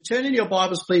turn in your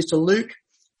Bibles, please, to Luke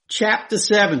chapter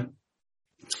 7.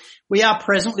 We are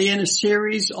presently in a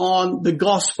series on the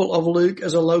Gospel of Luke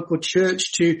as a local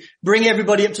church to bring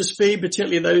everybody up to speed,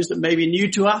 particularly those that may be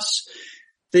new to us.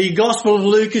 The Gospel of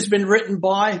Luke has been written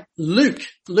by Luke.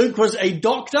 Luke was a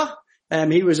doctor.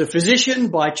 He was a physician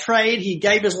by trade. He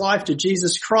gave his life to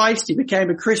Jesus Christ. He became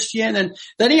a Christian, and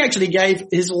then he actually gave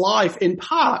his life in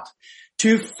part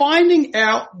to finding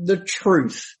out the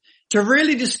truth, to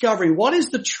really discovering what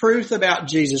is the truth about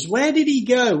Jesus. Where did he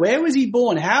go? Where was he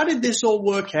born? How did this all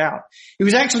work out? He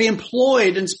was actually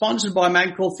employed and sponsored by a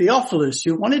man called Theophilus,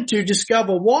 who wanted to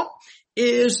discover what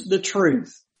is the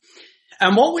truth.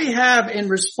 And what we have in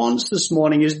response this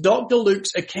morning is Dr.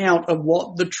 Luke's account of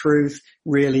what the truth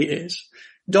really is.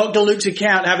 Dr. Luke's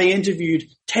account, having interviewed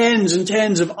tens and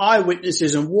tens of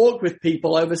eyewitnesses and walked with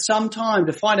people over some time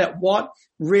to find out what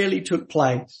really took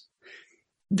place.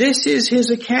 This is his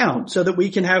account so that we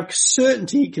can have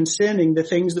certainty concerning the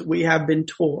things that we have been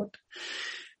taught.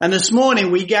 And this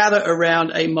morning we gather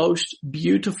around a most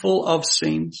beautiful of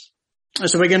scenes.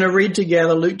 So we're going to read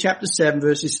together Luke chapter 7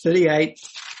 verses 38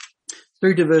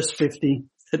 through to verse 50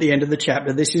 at the end of the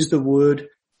chapter. This is the word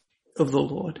of the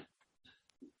Lord.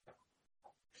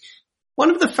 One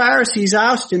of the Pharisees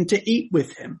asked him to eat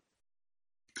with him.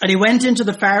 And he went into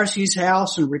the Pharisee's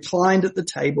house and reclined at the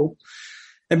table.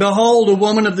 And behold, a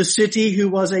woman of the city who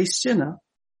was a sinner,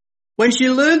 when she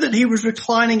learned that he was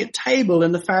reclining at table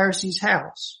in the Pharisee's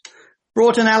house,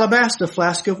 brought an alabaster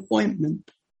flask of ointment.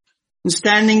 And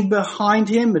standing behind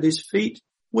him at his feet,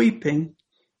 weeping,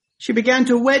 she began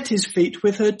to wet his feet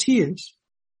with her tears,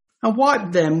 and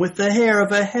wiped them with the hair of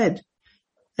her head,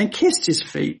 and kissed his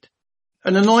feet,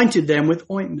 and anointed them with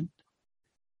ointment.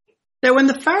 Now when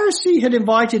the Pharisee had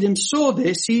invited him saw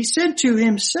this, he said to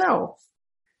himself,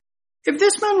 if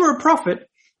this man were a prophet,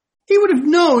 he would have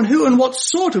known who and what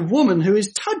sort of woman who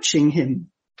is touching him,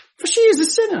 for she is a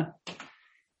sinner.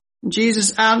 And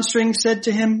Jesus answering said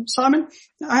to him, Simon,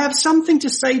 I have something to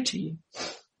say to you.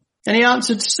 And he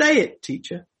answered, say it,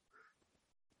 teacher.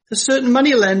 A certain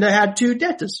moneylender had two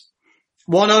debtors.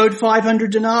 One owed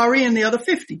 500 denarii and the other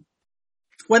 50.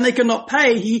 When they could not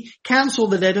pay, he cancelled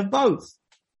the debt of both.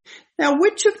 Now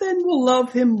which of them will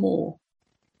love him more?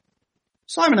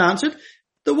 Simon answered,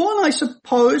 the one, I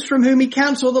suppose, from whom he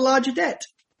cancelled the larger debt.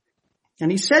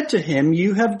 And he said to him,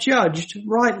 you have judged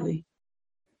rightly.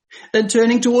 Then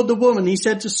turning toward the woman, he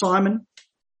said to Simon,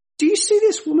 do you see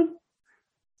this woman?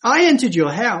 I entered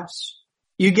your house.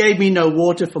 You gave me no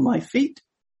water for my feet.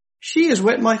 She has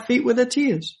wet my feet with her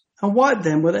tears and wiped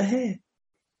them with her hair.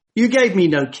 You gave me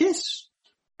no kiss,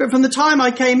 but from the time I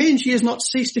came in, she has not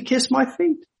ceased to kiss my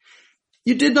feet.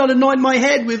 You did not anoint my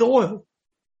head with oil,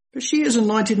 but she has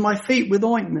anointed my feet with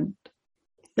ointment.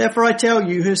 Therefore I tell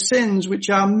you, her sins, which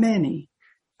are many,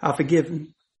 are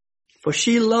forgiven. For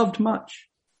she loved much,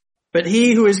 but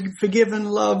he who is forgiven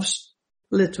loves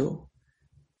little.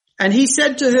 And he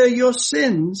said to her, your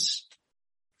sins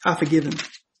are forgiven.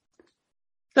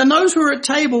 Then those who were at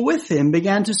table with him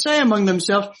began to say among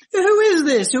themselves, who is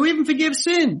this who even forgives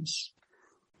sins?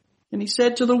 And he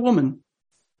said to the woman,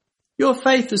 your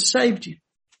faith has saved you.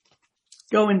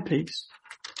 Go in peace.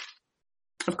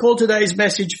 I've called today's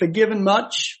message Forgiven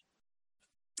Much.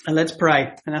 And let's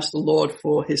pray and ask the Lord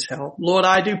for his help. Lord,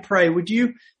 I do pray, would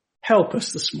you help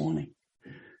us this morning?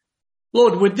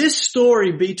 Lord, would this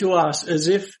story be to us as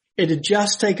if it had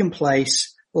just taken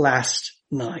place last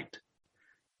night?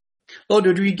 Lord,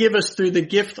 would you give us through the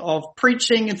gift of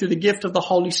preaching and through the gift of the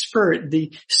Holy Spirit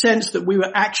the sense that we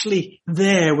were actually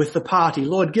there with the party?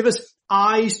 Lord, give us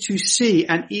eyes to see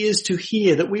and ears to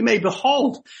hear, that we may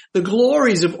behold the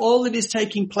glories of all that is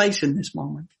taking place in this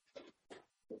moment.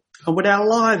 And would our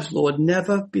lives, Lord,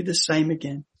 never be the same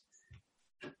again.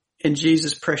 In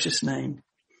Jesus' precious name.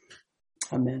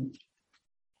 Amen.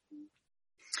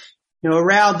 You know,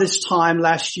 around this time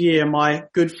last year, my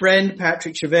good friend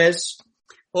Patrick Chavez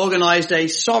organised a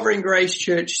Sovereign Grace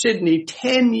Church Sydney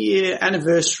 10-year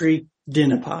anniversary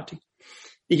dinner party.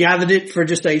 He gathered it for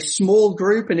just a small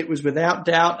group, and it was without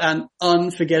doubt an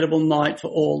unforgettable night for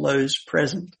all those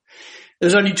present.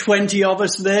 There's only 20 of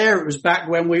us there. It was back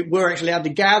when we were actually allowed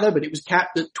to gather, but it was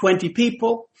capped at 20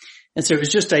 people. And so it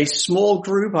was just a small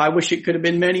group. I wish it could have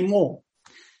been many more.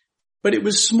 But it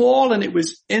was small and it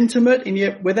was intimate, and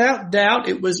yet without doubt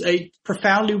it was a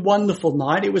profoundly wonderful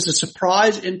night. It was a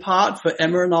surprise in part for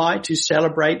Emma and I to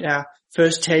celebrate our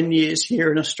first 10 years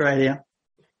here in Australia.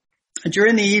 And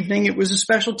during the evening it was a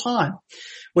special time.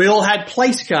 We all had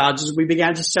place cards as we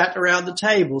began to sit around the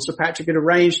table. So Patrick had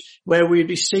arranged where we'd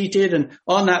be seated, and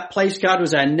on that place card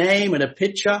was our name and a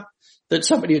picture. that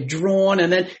somebody had drawn.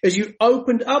 And then as you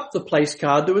opened up the place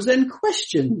card, there was then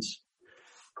questions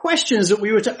that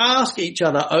we were to ask each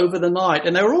other over the night.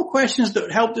 And they were all questions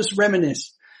that helped us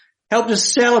reminisce, helped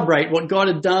us celebrate what God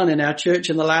had done in our church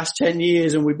in the last 10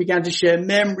 years. And we began to share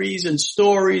memories and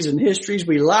stories and histories.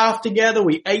 We laughed together.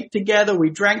 We ate together. We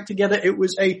drank together. It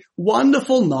was a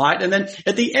wonderful night. And then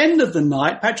at the end of the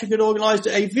night, Patrick had organized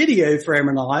a video for Emma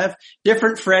and I of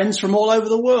different friends from all over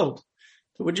the world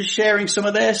that were just sharing some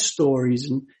of their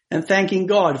stories and thanking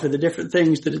God for the different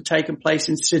things that had taken place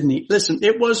in Sydney. Listen,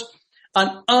 it was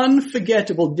an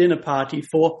unforgettable dinner party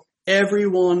for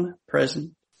everyone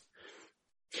present.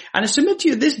 And I submit to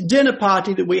you, this dinner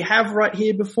party that we have right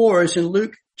here before us in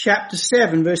Luke chapter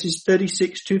 7, verses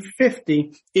 36 to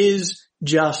 50 is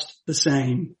just the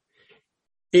same.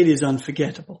 It is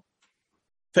unforgettable.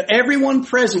 For everyone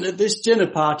present at this dinner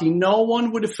party, no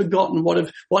one would have forgotten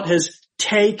what has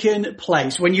taken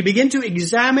place. When you begin to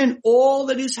examine all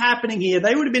that is happening here,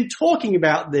 they would have been talking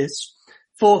about this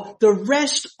for the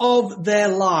rest of their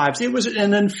lives. It was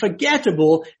an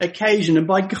unforgettable occasion. And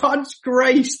by God's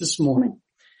grace this morning,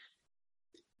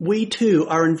 we too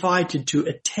are invited to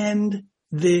attend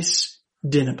this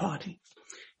dinner party.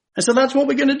 And so that's what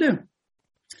we're going to do.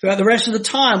 Throughout the rest of the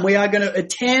time, we are going to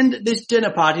attend this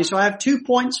dinner party. So I have 2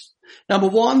 points. Number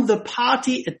one, the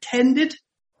party attended.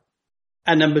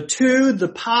 And number two, the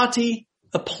party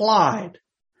applied.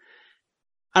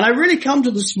 And I really come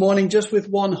to this morning just with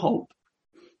one hope.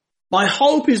 My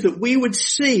hope is that we would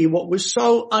see what was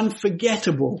so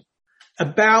unforgettable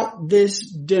about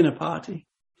this dinner party.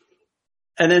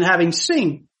 And then having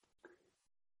seen,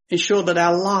 ensure that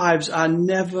our lives are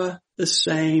never the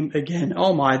same again.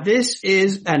 Oh my, this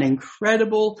is an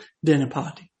incredible dinner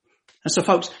party. And so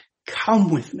folks, come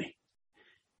with me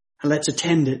and let's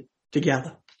attend it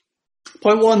together.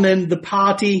 Point one then, the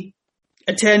party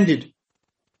attended.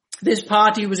 This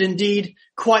party was indeed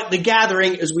quite the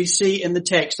gathering as we see in the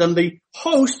text. And the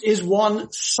host is one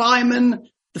Simon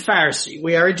the Pharisee.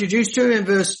 We are introduced to him in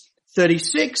verse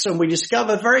 36 and we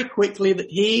discover very quickly that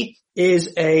he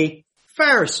is a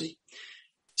Pharisee.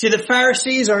 See, the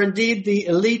Pharisees are indeed the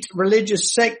elite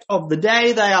religious sect of the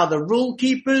day. They are the rule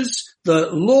keepers, the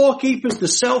law keepers, the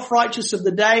self-righteous of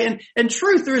the day. And in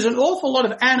truth, there is an awful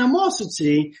lot of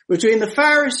animosity between the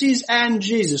Pharisees and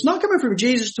Jesus. Not coming from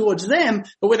Jesus towards them,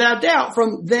 but without doubt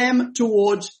from them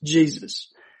towards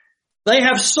Jesus. They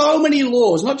have so many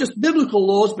laws, not just biblical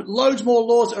laws, but loads more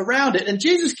laws around it. And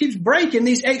Jesus keeps breaking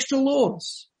these extra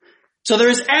laws. So there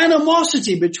is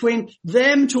animosity between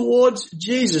them towards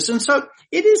Jesus. And so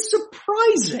it is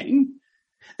surprising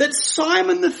that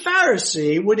Simon the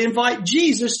Pharisee would invite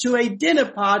Jesus to a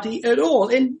dinner party at all.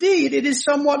 Indeed, it is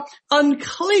somewhat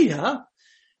unclear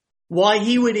why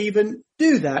he would even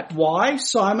do that. Why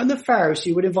Simon the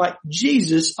Pharisee would invite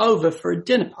Jesus over for a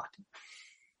dinner party.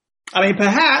 I mean,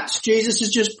 perhaps Jesus has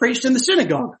just preached in the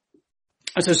synagogue.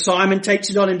 And so Simon takes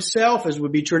it on himself, as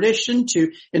would be tradition,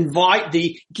 to invite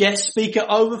the guest speaker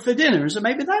over for dinner. And so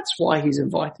maybe that's why he's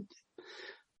invited.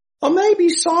 Or maybe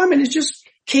Simon is just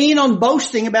keen on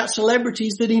boasting about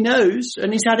celebrities that he knows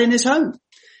and he's had in his home.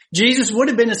 Jesus would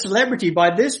have been a celebrity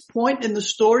by this point in the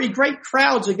story. Great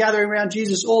crowds are gathering around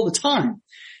Jesus all the time.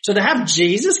 So to have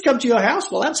Jesus come to your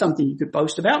house, well, that's something you could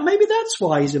boast about. Maybe that's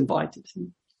why he's invited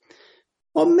him.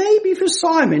 Or maybe for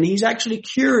Simon, he's actually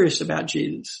curious about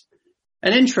Jesus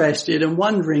and interested and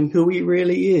wondering who he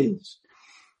really is.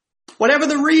 Whatever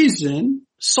the reason,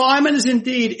 Simon has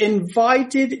indeed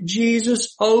invited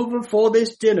Jesus over for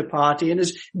this dinner party. And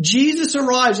as Jesus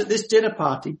arrives at this dinner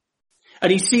party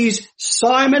and he sees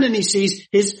Simon and he sees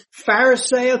his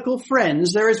Pharisaical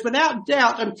friends, there is without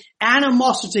doubt an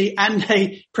animosity and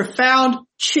a profound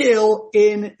chill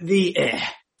in the air.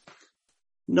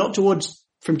 Not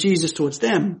from Jesus towards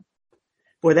them.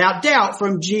 Without doubt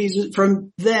from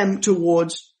them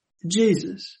towards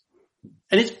Jesus.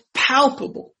 And it's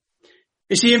palpable.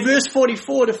 You see, in verse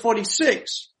 44 to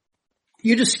 46,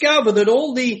 you discover that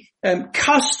all the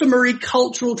customary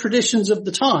cultural traditions of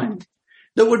the time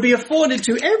that would be afforded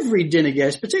to every dinner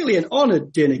guest, particularly an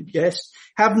honored dinner guest,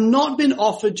 have not been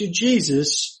offered to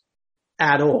Jesus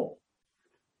at all.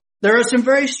 There are some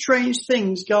very strange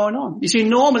things going on. You see,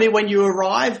 normally when you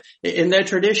arrive in their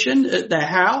tradition at their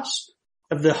house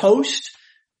of the host,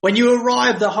 when you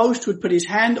arrive, the host would put his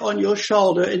hand on your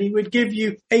shoulder and he would give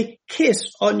you a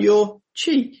kiss on your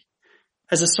cheek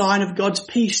as a sign of God's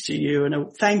peace to you and a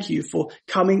thank you for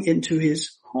coming into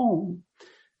his home.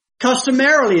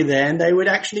 Customarily then, they would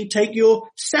actually take your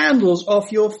sandals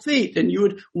off your feet and you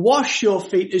would wash your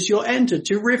feet as you entered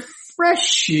to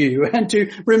refresh you and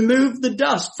to remove the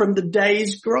dust from the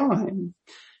day's grime.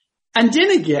 And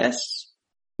dinner guests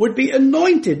would be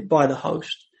anointed by the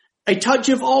host. A touch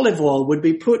of olive oil would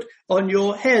be put on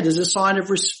your head as a sign of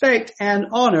respect and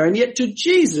honor. And yet to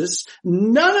Jesus,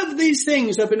 none of these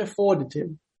things have been afforded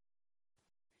him.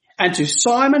 And to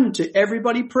Simon and to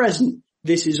everybody present,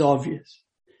 this is obvious.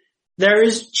 There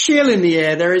is chill in the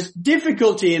air. There is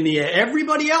difficulty in the air.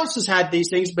 Everybody else has had these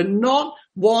things, but not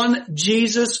one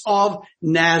Jesus of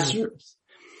Nazareth.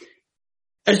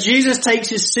 As Jesus takes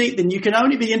his seat, then you can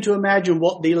only begin to imagine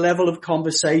what the level of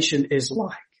conversation is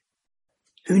like.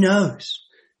 Who knows?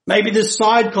 Maybe there's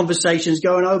side conversations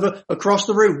going over across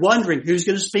the room, wondering who's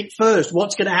going to speak first,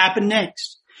 what's going to happen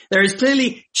next. There is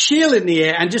clearly chill in the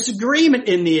air and disagreement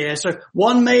in the air. So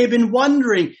one may have been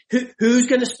wondering who's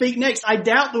going to speak next. I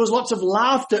doubt there was lots of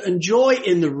laughter and joy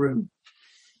in the room.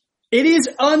 It is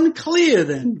unclear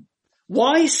then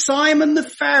why Simon the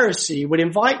Pharisee would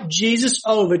invite Jesus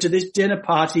over to this dinner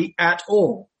party at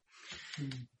all.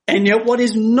 And yet what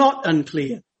is not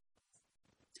unclear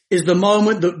is the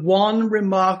moment that one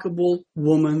remarkable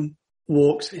woman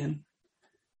walks in,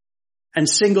 and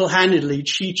single-handedly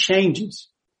she changes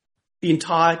the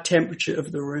entire temperature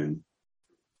of the room.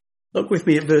 Look with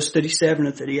me at verse 37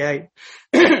 and 38.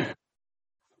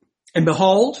 And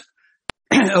behold,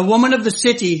 a woman of the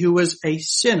city who was a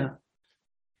sinner,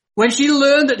 when she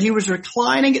learned that he was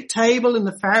reclining at table in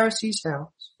the Pharisee's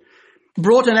house,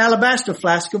 brought an alabaster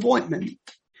flask of ointment,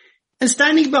 and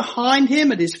standing behind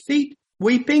him at his feet,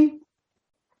 weeping,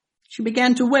 she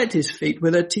began to wet his feet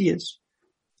with her tears,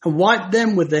 and wiped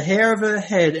them with the hair of her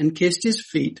head, and kissed his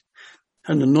feet,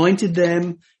 and anointed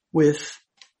them with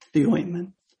the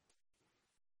ointment.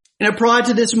 Prior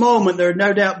to this moment, there had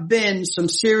no doubt been some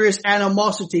serious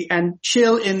animosity and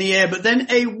chill in the air, but then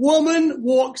a woman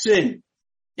walks in.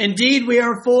 Indeed, we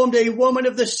are informed a woman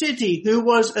of the city who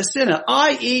was a sinner,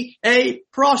 i.e. a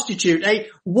prostitute, a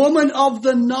woman of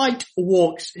the night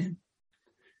walks in.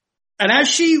 And as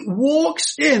she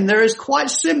walks in, there is quite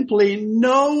simply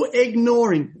no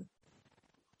ignoring her,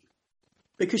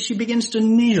 because she begins to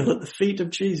kneel at the feet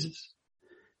of Jesus.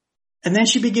 And then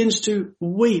she begins to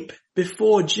weep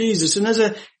before Jesus. And as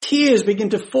her tears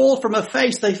begin to fall from her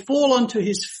face, they fall onto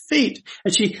his feet.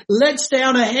 And she lets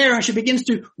down her hair and she begins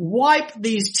to wipe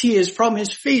these tears from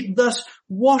his feet, thus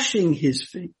washing his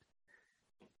feet.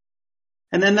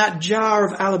 And then that jar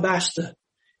of alabaster,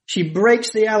 she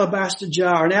breaks the alabaster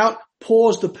jar and out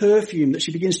pours the perfume that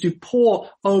she begins to pour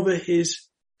over his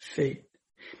feet.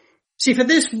 See, for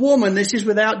this woman, this is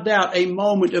without doubt a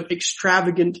moment of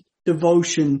extravagant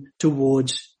devotion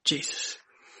towards Jesus.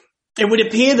 It would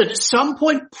appear that at some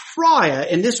point prior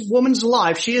in this woman's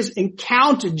life, she has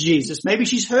encountered Jesus. Maybe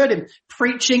she's heard him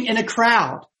preaching in a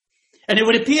crowd. And it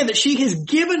would appear that she has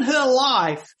given her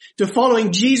life to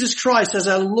following Jesus Christ as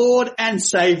her Lord and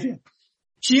Savior.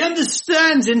 She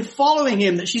understands in following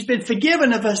him that she's been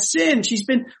forgiven of her sin. She's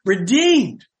been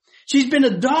redeemed. She's been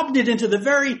adopted into the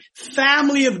very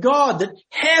family of God, that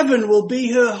heaven will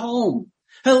be her home.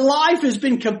 Her life has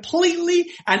been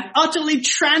completely and utterly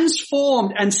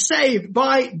transformed and saved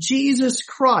by Jesus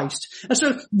Christ. And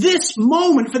so this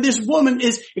moment for this woman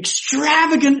is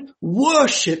extravagant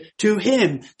worship to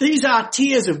him. These are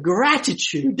tears of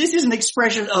gratitude. This is an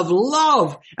expression of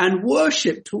love and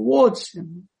worship towards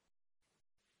him.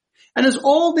 And as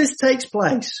all this takes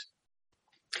place,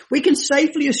 we can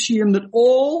safely assume that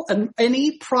all and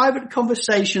any private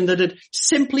conversation that had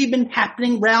simply been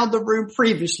happening round the room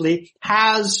previously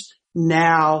has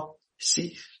now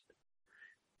ceased.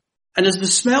 And as the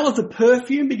smell of the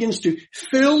perfume begins to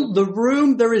fill the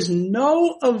room, there is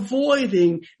no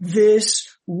avoiding this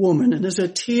woman. And as her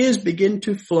tears begin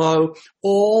to flow,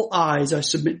 all eyes, I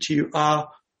submit to you, are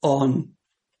on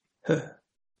her.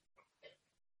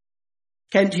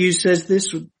 Kent Hughes says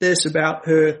this about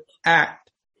her act.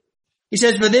 He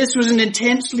says, for this was an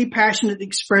intensely passionate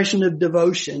expression of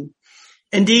devotion,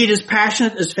 indeed as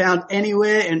passionate as found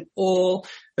anywhere in all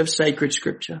of sacred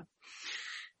scripture.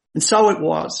 And so it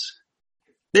was.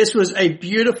 This was a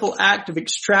beautiful act of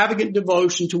extravagant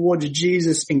devotion towards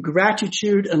Jesus in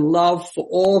gratitude and love for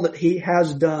all that he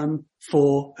has done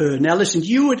for her. Now listen,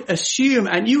 you would assume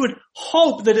and you would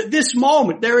hope that at this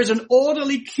moment there is an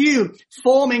orderly queue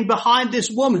forming behind this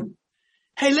woman.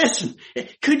 Hey, listen,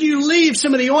 could you leave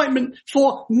some of the ointment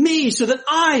for me so that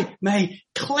I may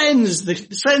cleanse the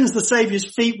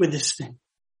Savior's feet with this thing?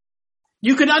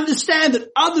 You can understand that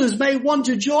others may want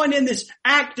to join in this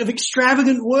act of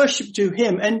extravagant worship to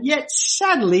him, and yet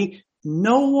sadly,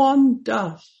 no one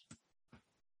does.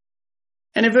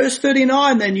 And in verse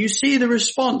 39 then, you see the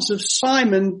response of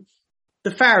Simon the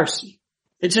Pharisee.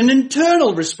 It's an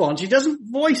internal response. He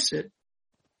doesn't voice it.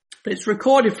 But it's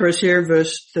recorded for us here in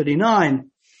verse 39.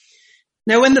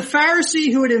 Now when the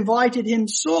Pharisee who had invited him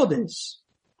saw this,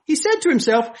 he said to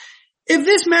himself, if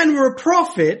this man were a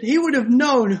prophet, he would have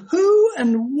known who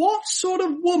and what sort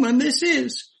of woman this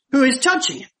is who is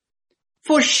touching him,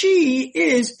 for she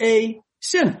is a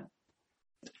sinner.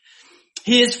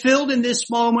 He is filled in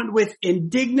this moment with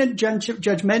indignant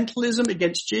judgmentalism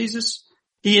against Jesus.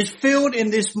 He is filled in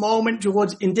this moment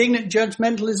towards indignant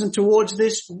judgmentalism towards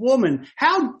this woman.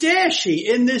 How dare she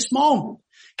in this moment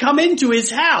come into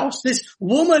his house, this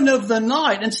woman of the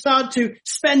night, and start to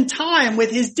spend time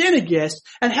with his dinner guest?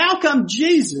 And how come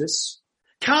Jesus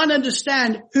can't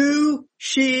understand who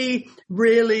she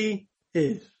really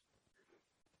is?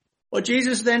 Well,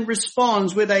 Jesus then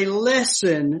responds with a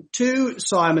lesson to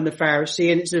Simon the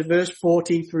Pharisee, and it's in verse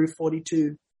 40 through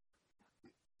 42.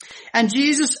 And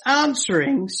Jesus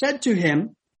answering said to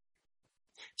him,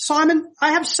 Simon,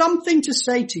 I have something to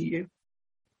say to you.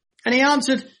 And he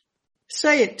answered,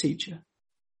 say it, teacher.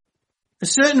 A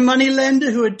certain moneylender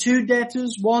who had two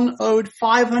debtors, one owed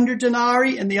 500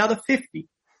 denarii and the other 50.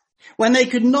 When they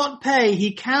could not pay,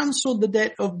 he cancelled the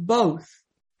debt of both.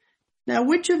 Now,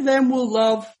 which of them will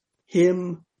love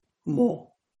him more?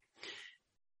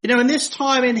 You know, in this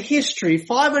time in history,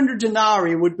 500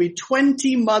 denarii would be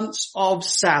 20 months of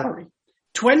salary,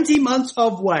 20 months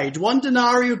of wage. 1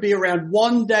 denarii would be around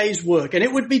 1 day's work, and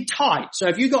it would be tight. So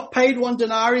if you got paid 1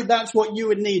 denarii, that's what you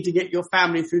would need to get your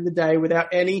family through the day without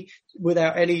any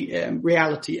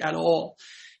reality at all.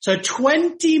 So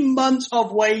 20 months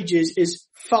of wages is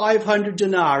 500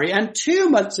 denarii, and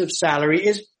 2 months of salary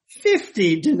is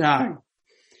 50 denarii.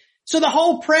 So the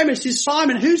whole premise is,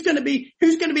 Simon, who's going to be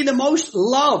the most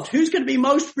loved? Who's going to be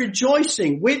most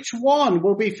rejoicing? Which one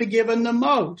will be forgiven the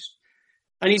most?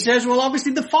 And he says, well,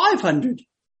 obviously the 500.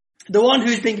 The one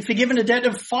who's been forgiven a debt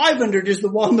of 500 is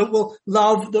the one that will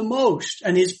love the most.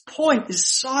 And his point is,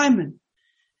 Simon,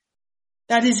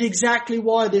 that is exactly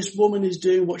why this woman is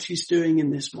doing what she's doing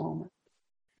in this moment.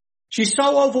 She's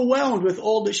so overwhelmed with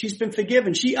all that she's been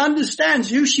forgiven. She understands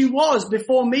who she was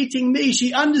before meeting me.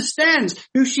 She understands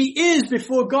who she is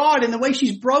before God in the way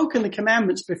she's broken the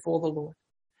commandments before the Lord.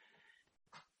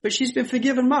 But she's been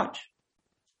forgiven much.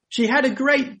 She had a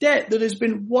great debt that has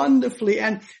been wonderfully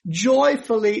and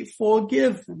joyfully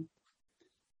forgiven.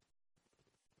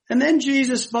 And then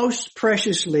Jesus most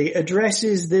preciously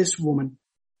addresses this woman.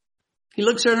 He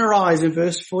looks her in her eyes in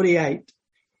verse 48.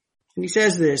 And he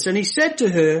says this, and he said to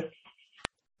her,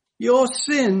 your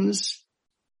sins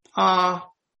are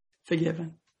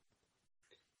forgiven.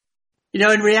 You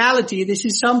know, in reality, this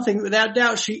is something without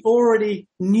doubt she already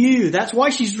knew. That's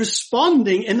why she's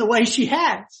responding in the way she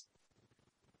has.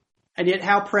 And yet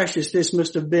how precious this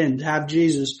must have been to have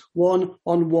Jesus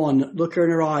one-on-one look her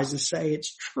in her eyes and say,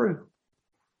 it's true.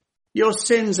 Your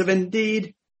sins have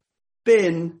indeed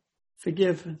been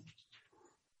forgiven.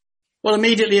 Well,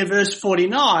 immediately in verse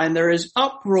 49, there is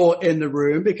uproar in the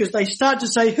room because they start to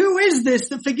say, who is this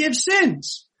that forgives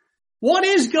sins? What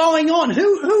is going on?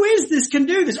 Who is this can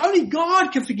do this? Only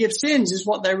God can forgive sins is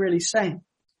what they're really saying.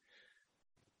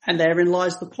 And therein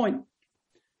lies the point.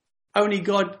 Only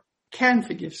God can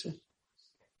forgive sin.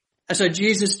 And so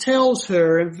Jesus tells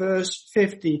her in verse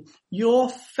 50, your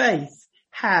faith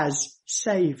has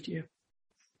saved you.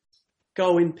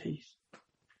 Go in peace.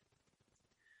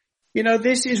 You know,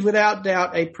 this is without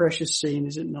doubt a precious scene,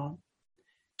 is it not?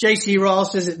 J.C. Ryle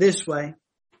says it this way.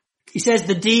 He says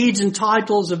the deeds and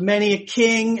titles of many a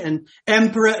king and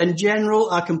emperor and general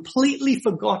are completely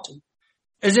forgotten,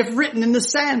 as if written in the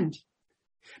sand.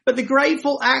 But the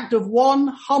grateful act of one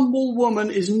humble woman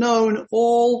is known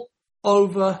all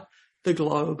over the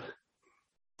globe.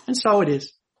 And so it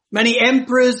is. Many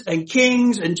emperors and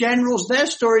kings and generals, their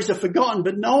stories are forgotten,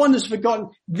 but no one has forgotten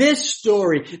this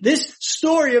story. This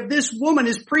story of this woman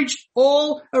is preached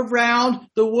all around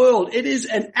the world. It is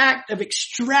an act of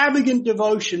extravagant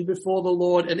devotion before the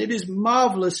Lord, and it is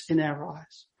marvelous in our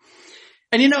eyes.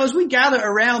 And you know, as we gather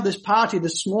around this party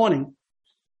this morning,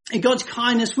 in God's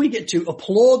kindness, we get to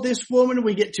applaud this woman,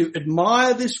 we get to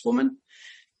admire this woman.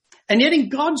 And yet in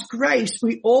God's grace,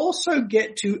 we also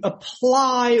get to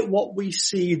apply what we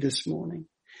see this morning.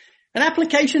 And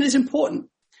application is important.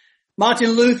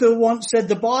 Martin Luther once said,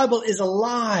 the Bible is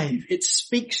alive. It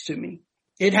speaks to me.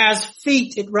 It has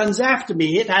feet. It runs after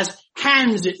me. It has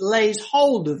hands. It lays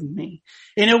hold of me.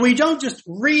 You know, we don't just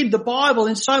read the Bible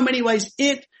in so many ways.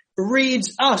 It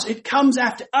reads us. It comes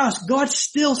after us. God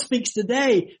still speaks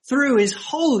today through his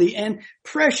holy and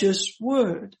precious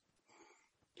word.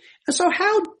 And so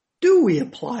how do we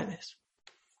apply this?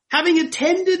 Having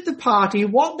attended the party,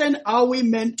 what then are we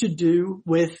meant to do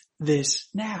with this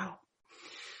now?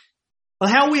 Well,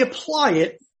 how we apply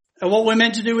it and what we're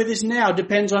meant to do with this now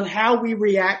depends on how we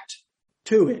react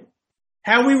to it.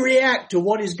 How we react to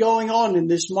what is going on in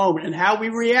this moment and how we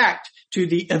react to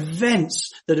the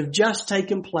events that have just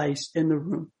taken place in the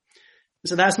room.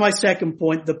 So that's my second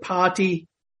point, the party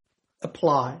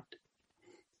applied.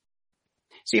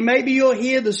 See, maybe you're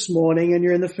here this morning and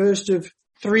you're in the first of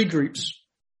three groups.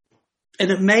 And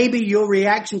that maybe your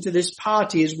reaction to this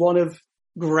party is one of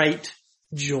great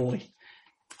joy.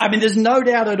 I mean, there's no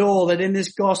doubt at all that in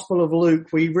this Gospel of Luke,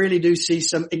 we really do see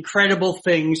some incredible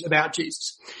things about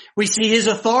Jesus. We see his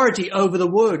authority over the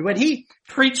word. When he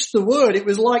preached the word, it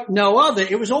was like no other.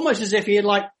 It was almost as if he had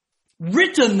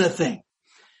written the thing.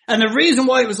 And the reason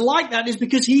why it was like that is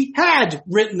because he had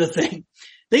written the thing.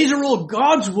 These are all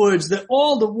God's words. They're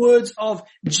all the words of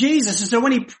Jesus. And so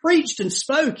when he preached and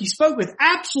spoke, he spoke with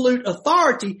absolute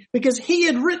authority because he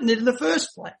had written it in the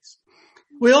first place.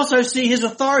 We also see his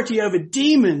authority over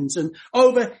demons and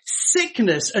over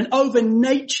sickness and over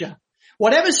nature.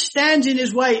 Whatever stands in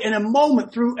his way in a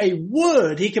moment through a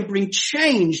word, he can bring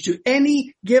change to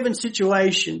any given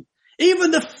situation. Even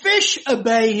the fish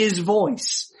obey his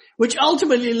voice, which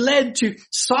ultimately led to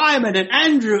Simon and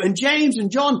Andrew and James and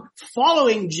John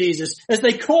following Jesus as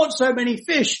they caught so many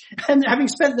fish and having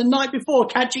spent the night before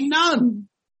catching none.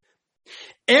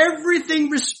 Everything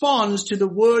responds to the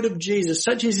word of Jesus,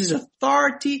 such as his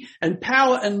authority and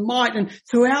power and might. And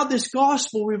throughout this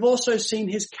gospel, we've also seen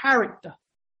his character,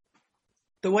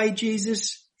 the way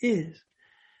Jesus is.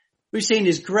 We've seen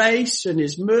his grace and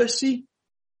his mercy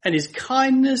and his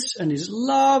kindness and his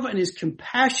love and his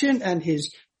compassion and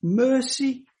his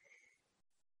mercy.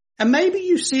 And maybe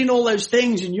you've seen all those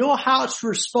things and your heart's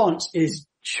response is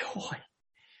joy.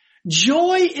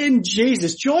 Joy in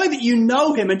Jesus, joy that you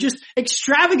know him, and just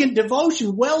extravagant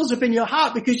devotion wells up in your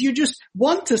heart because you just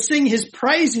want to sing his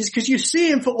praises because you see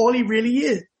him for all he really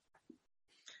is.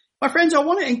 My friends, I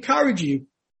want to encourage you.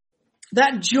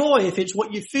 That joy, if it's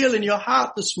what you feel in your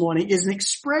heart this morning, is an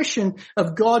expression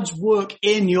of God's work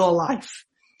in your life.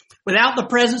 Without the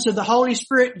presence of the Holy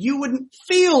Spirit, you wouldn't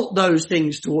feel those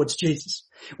things towards Jesus.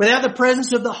 Without the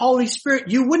presence of the Holy Spirit,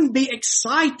 you wouldn't be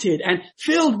excited and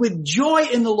filled with joy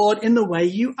in the Lord in the way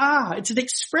you are. It's an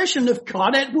expression of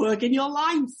God at work in your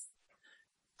life.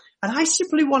 And I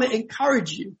simply want to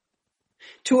encourage you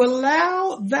to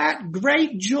allow that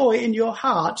great joy in your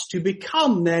hearts to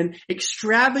become then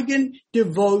extravagant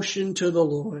devotion to the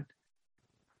Lord.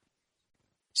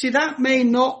 See, that may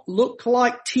not look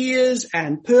like tears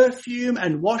and perfume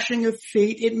and washing of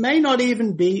feet. It may not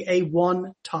even be a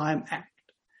one-time act.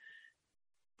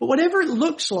 But whatever it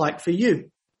looks like for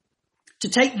you, to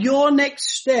take your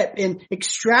next step in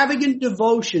extravagant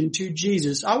devotion to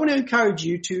Jesus, I want to encourage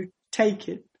you to take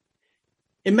it.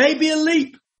 It may be a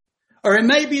leap, or it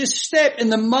may be a step in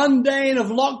the mundane of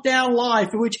lockdown life,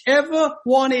 whichever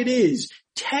one it is.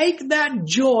 Take that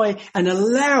joy and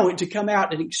allow it to come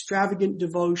out in extravagant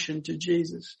devotion to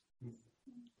Jesus.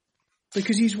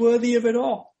 Because he's worthy of it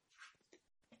all.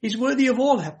 He's worthy of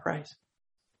all our praise.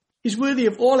 He's worthy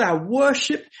of all our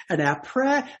worship and our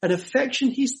prayer and affection.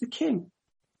 He's the King.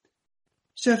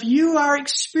 So if you are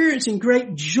experiencing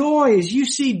great joy as you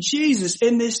see Jesus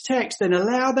in this text, then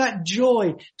allow that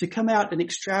joy to come out in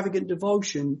extravagant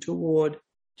devotion toward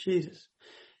Jesus.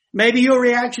 Maybe your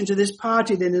reaction to this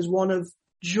party then is one of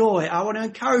joy. I want to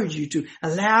encourage you to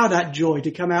allow that joy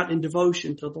to come out in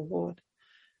devotion to the Lord.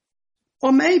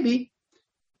 Or maybe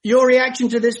your reaction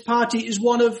to this party is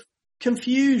one of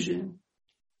confusion.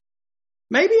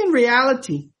 Maybe in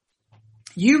reality,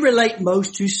 you relate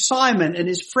most to Simon and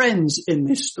his friends in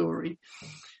this story.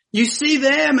 You see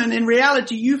them and in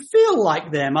reality you feel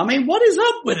like them. I mean, what is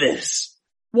up with this?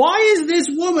 Why is this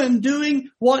woman doing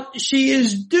what she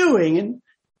is doing? And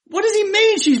what does he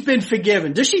mean she's been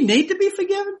forgiven? Does she need to be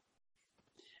forgiven?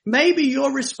 Maybe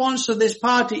your response to this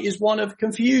party is one of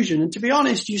confusion. And to be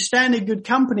honest, you stand in good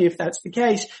company if that's the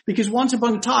case, because once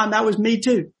upon a time that was me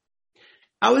too.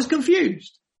 I was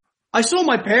confused. I saw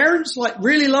my parents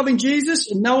really loving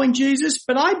Jesus and knowing Jesus,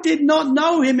 but I did not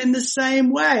know him in the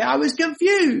same way. I was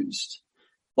confused.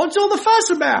 What's all the fuss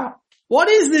about? What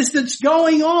is this that's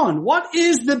going on? What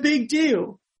is the big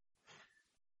deal?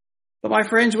 But my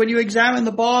friends, when you examine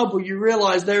the Bible, you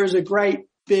realize there is a great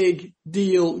big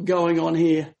deal going on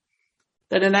here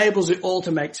that enables it all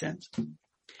to make sense. You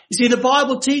see, the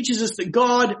Bible teaches us that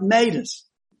God made us.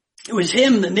 It was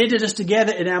him that knitted us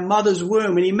together in our mother's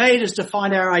womb, and he made us to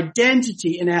find our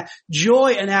identity and our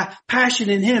joy and our passion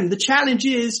in him. The challenge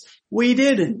is we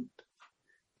didn't.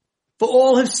 For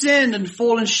all have sinned and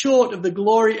fallen short of the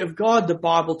glory of God, the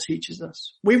Bible teaches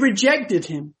us. We rejected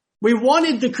him. We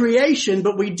wanted the creation,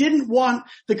 but we didn't want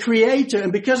the creator.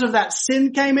 And because of that,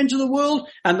 sin came into the world,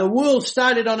 and the world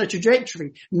started on a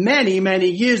trajectory many, many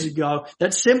years ago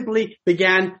that simply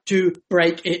began to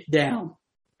break it down.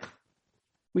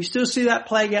 We still see that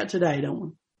playing out today, don't we?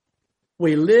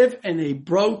 We live in a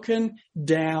broken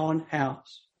down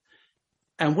house,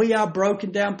 and we are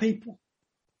broken down people.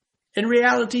 In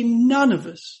reality, none of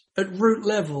us at root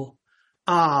level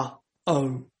are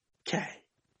okay.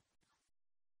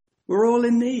 We're all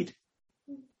in need.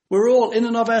 We're all in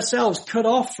and of ourselves cut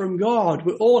off from God.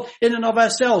 We're all in and of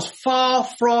ourselves far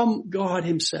from God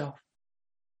himself.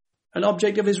 An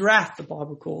object of his wrath, the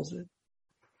Bible calls it.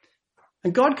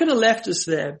 And God could have left us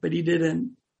there, but he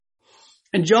didn't.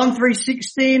 In John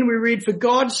 3:16 we read, "For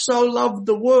God so loved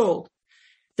the world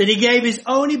that he gave his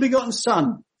only begotten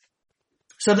Son,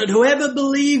 so that whoever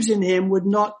believes in him would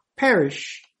not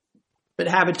perish, but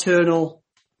have eternal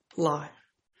life."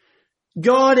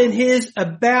 God, in his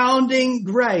abounding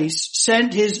grace,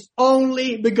 sent his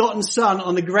only begotten Son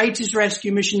on the greatest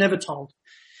rescue mission ever told.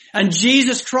 And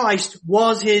Jesus Christ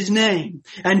was his name.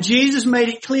 And Jesus made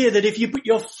it clear that if you put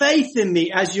your faith in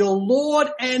me as your Lord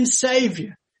and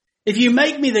Savior, if you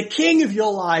make me the King of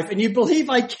your life and you believe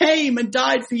I came and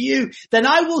died for you, then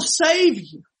I will save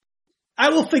you.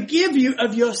 I will forgive you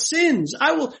of your sins.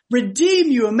 I will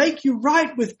redeem you and make you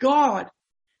right with God.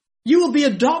 You will be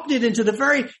adopted into the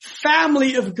very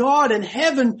family of God, and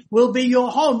heaven will be your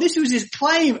home. This was his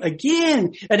claim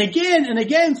again and again and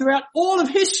again throughout all of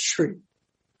history.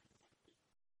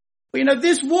 But you know,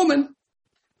 this woman,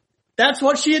 that's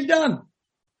what she had done.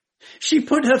 She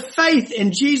put her faith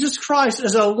in Jesus Christ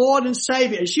as her Lord and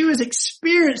Savior. And she was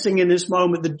experiencing in this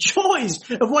moment the joys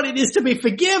of what it is to be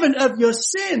forgiven of your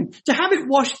sin, to have it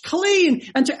washed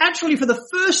clean, and to actually for the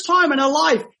first time in her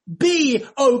life be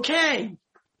okay.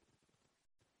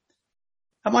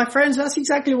 And my friends, that's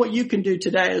exactly what you can do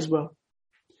today as well.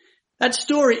 That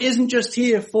story isn't just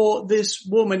here for this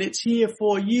woman, it's here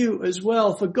for you as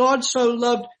well. For God so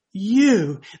loved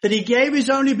you that he gave his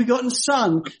only begotten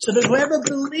Son, so that whoever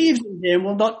believes in him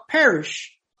will not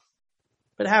perish,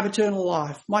 but have eternal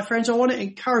life. My friends, I want to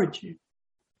encourage you.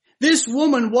 This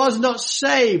woman was not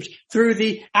saved through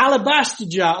the alabaster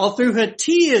jar or through her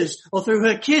tears or through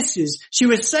her kisses. She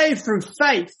was saved through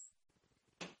faith.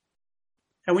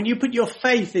 And when you put your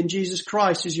faith in Jesus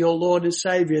Christ as your Lord and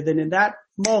Savior, then in that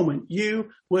moment you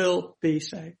will be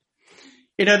saved.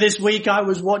 You know, this week I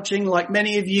was watching, like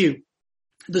many of you,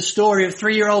 the story of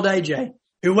 3-year-old AJ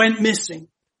who went missing.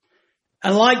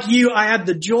 And like you, I had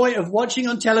the joy of watching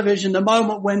on television the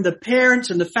moment when the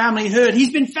parents and the family heard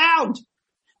he's been found.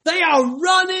 They are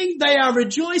running, they are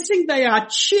rejoicing, they are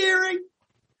cheering.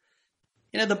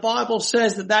 You know, the Bible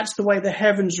says that that's the way the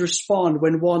heavens respond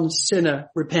when one sinner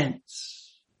repents.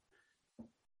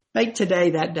 Make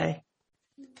today that day.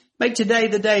 Make today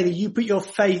the day that you put your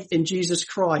faith in Jesus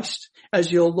Christ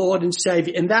as your Lord and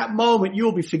Savior. In that moment, you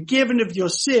will be forgiven of your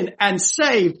sin and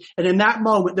saved. And in that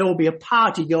moment, there will be a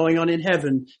party going on in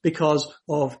heaven because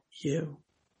of you.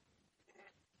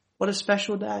 What a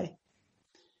special day.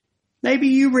 Maybe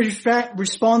you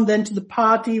respond then to the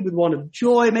party with one of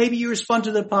joy. Maybe you respond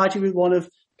to the party with one of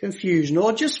confusion.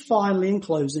 Or just finally, in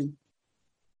closing,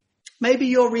 maybe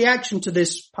your reaction to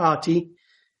this party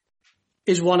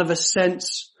is one of a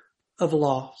sense of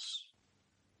loss.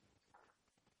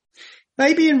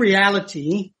 Maybe in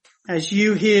reality, as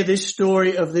you hear this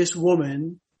story of this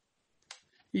woman,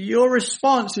 your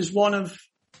response is one of,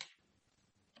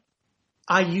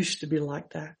 I used to be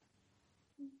like that.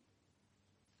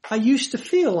 I used to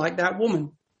feel like that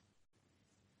woman,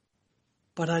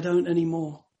 but I don't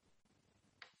anymore.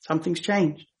 Something's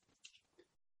changed.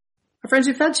 My friends,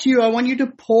 if that's you, I want you to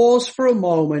pause for a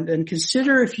moment and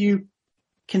consider if you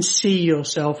can see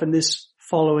yourself in this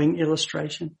following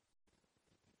illustration.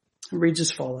 It reads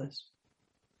as follows.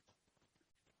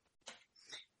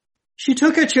 She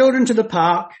took her children to the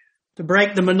park to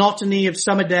break the monotony of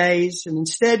summer days, and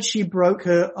instead she broke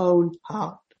her own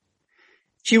heart.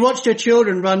 She watched her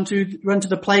children run to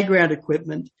the playground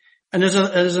equipment, and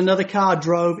as another car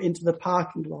drove into the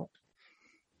parking lot.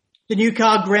 The new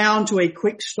car ground to a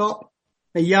quick stop.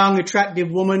 A young, attractive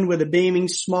woman with a beaming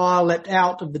smile leapt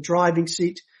out of the driving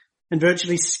seat and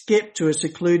virtually skipped to a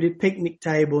secluded picnic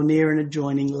table near an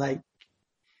adjoining lake.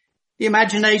 The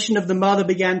imagination of the mother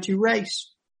began to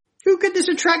race. Who could this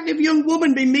attractive young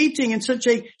woman be meeting in such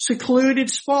a secluded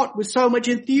spot with so much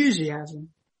enthusiasm?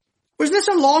 Was this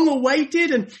a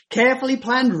long-awaited and carefully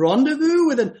planned rendezvous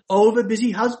with an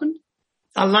over-busy husband?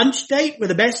 A lunch date with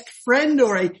a best friend,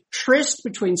 or a tryst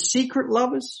between secret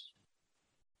lovers?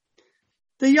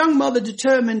 the young mother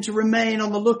determined to remain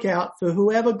on the lookout for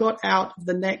whoever got out of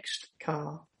the next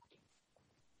car.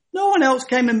 No one else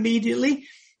came immediately,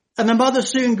 and the mother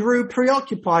soon grew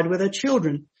preoccupied with her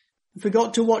children and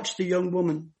forgot to watch the young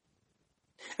woman.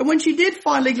 And when she did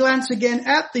finally glance again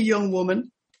at the young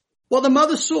woman, what the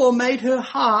mother saw made her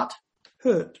heart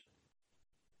hurt.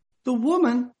 The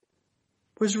woman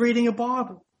was reading a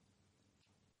Bible.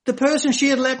 The person she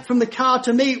had leapt from the car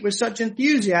to meet with such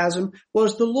enthusiasm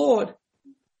was the Lord.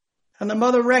 And the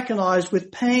mother recognized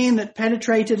with pain that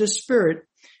penetrated her spirit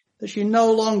that she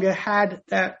no longer had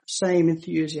that same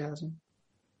enthusiasm.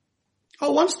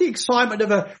 Oh, once the excitement of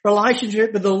a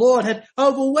relationship with the Lord had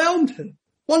overwhelmed her,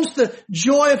 once the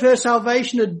joy of her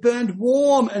salvation had burned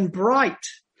warm and bright,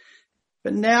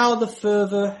 but now the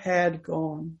fervor had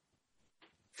gone.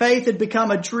 Faith had become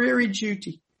a dreary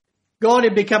duty. God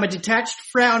had become a detached,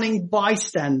 frowning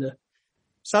bystander.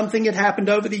 Something had happened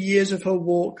over the years of her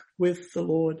walk with the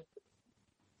Lord.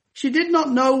 She did not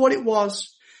know what it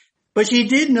was, but she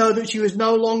did know that she was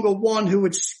no longer one who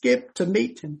would skip to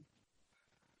meet him.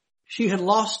 She had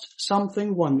lost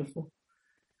something wonderful,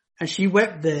 and she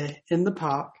wept there in the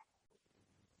park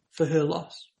for her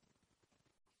loss.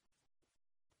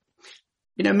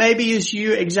 You know, maybe as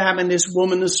you examine this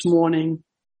woman this morning,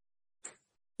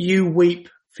 you weep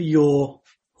for your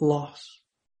loss.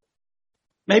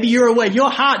 Maybe you're aware your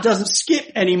heart doesn't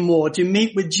skip anymore to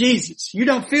meet with Jesus. You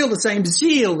don't feel the same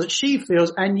zeal that she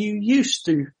feels and you used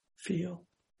to feel.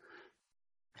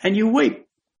 And you weep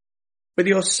with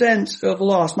your sense of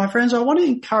loss. My friends, I want to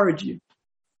encourage you.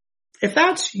 If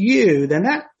that's you, then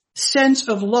that sense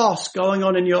of loss going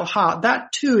on in your heart,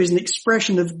 that too is an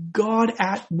expression of God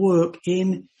at work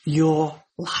in your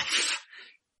life.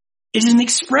 It is an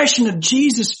expression of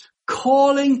Jesus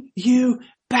calling you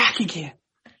back again.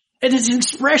 It is an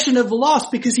expression of loss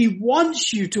because he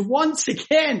wants you to once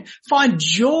again find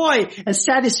joy and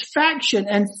satisfaction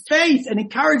and faith and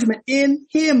encouragement in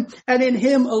him and in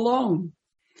him alone.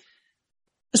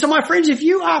 So my friends, if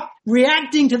you are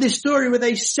reacting to this story with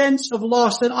a sense of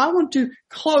loss, then I want to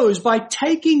close by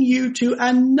taking you to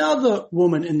another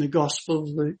woman in the Gospel of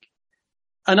Luke.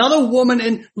 Another woman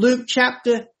in Luke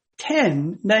chapter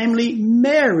 10, namely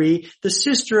Mary, the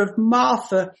sister of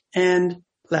Martha and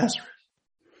Lazarus.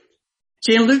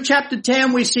 See, in Luke chapter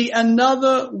 10, we see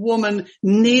another woman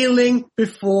kneeling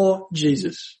before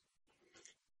Jesus.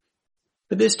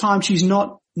 But this time she's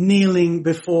not kneeling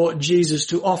before Jesus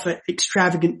to offer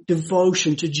extravagant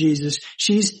devotion to Jesus.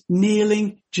 She's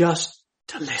kneeling just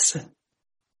to listen.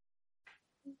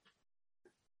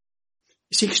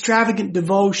 You see, extravagant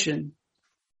devotion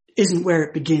isn't where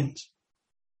it begins.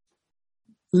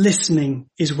 Listening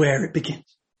is where it begins.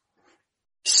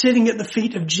 Sitting at the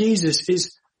feet of Jesus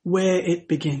is where it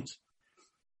begins.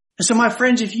 And so my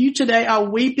friends, if you today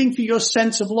are weeping for your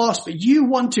sense of loss, but you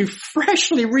want to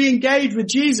freshly re-engage with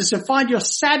Jesus and find your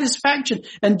satisfaction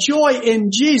and joy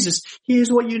in Jesus,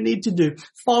 here's what you need to do.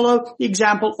 Follow the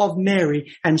example of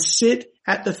Mary and sit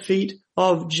at the feet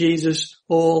of Jesus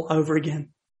all over again.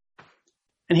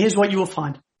 And here's what you will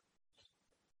find.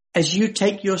 As you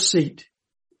take your seat,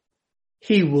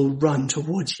 he will run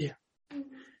towards you.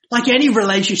 Like any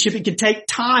relationship, it can take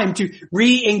time to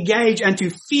re-engage and to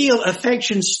feel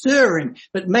affection stirring.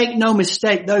 But make no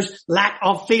mistake, those lack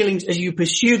of feelings as you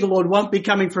pursue the Lord won't be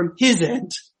coming from his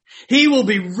end. He will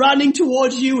be running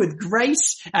towards you with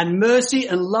grace and mercy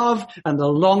and love. And the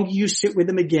longer you sit with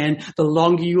him again, the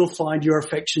longer you will find your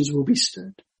affections will be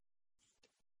stirred.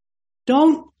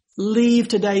 Don't leave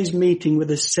today's meeting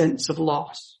with a sense of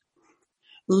loss.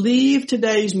 Leave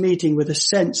today's meeting with a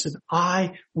sense of,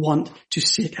 I want to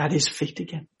sit at his feet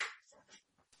again.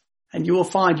 And you will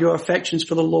find your affections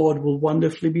for the Lord will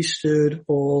wonderfully be stirred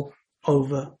all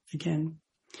over again.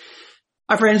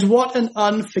 My friends, what an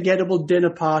unforgettable dinner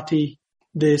party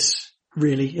this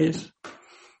really is. It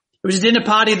was a dinner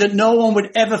party that no one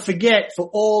would ever forget for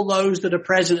all those that are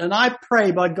present. And I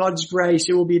pray by God's grace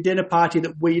it will be a dinner party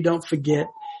that we don't forget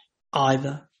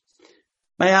either.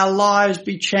 May our lives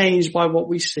be changed by what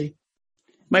we see.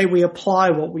 May we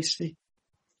apply what we see.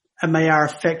 And may our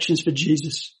affections for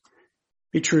Jesus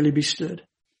be truly be stirred.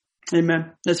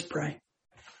 Amen. Let's pray.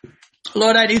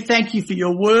 Lord, I do thank you for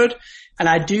your word, and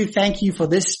I do thank you for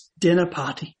this dinner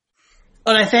party.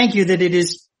 Lord, I thank you that it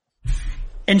is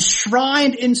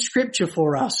enshrined in Scripture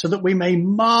for us so that we may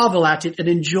marvel at it and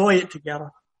enjoy it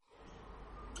together.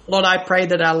 Lord, I pray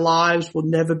that our lives will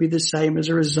never be the same as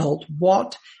a result.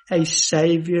 What a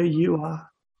Savior you are.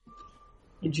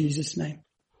 In Jesus' name.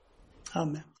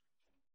 Amen.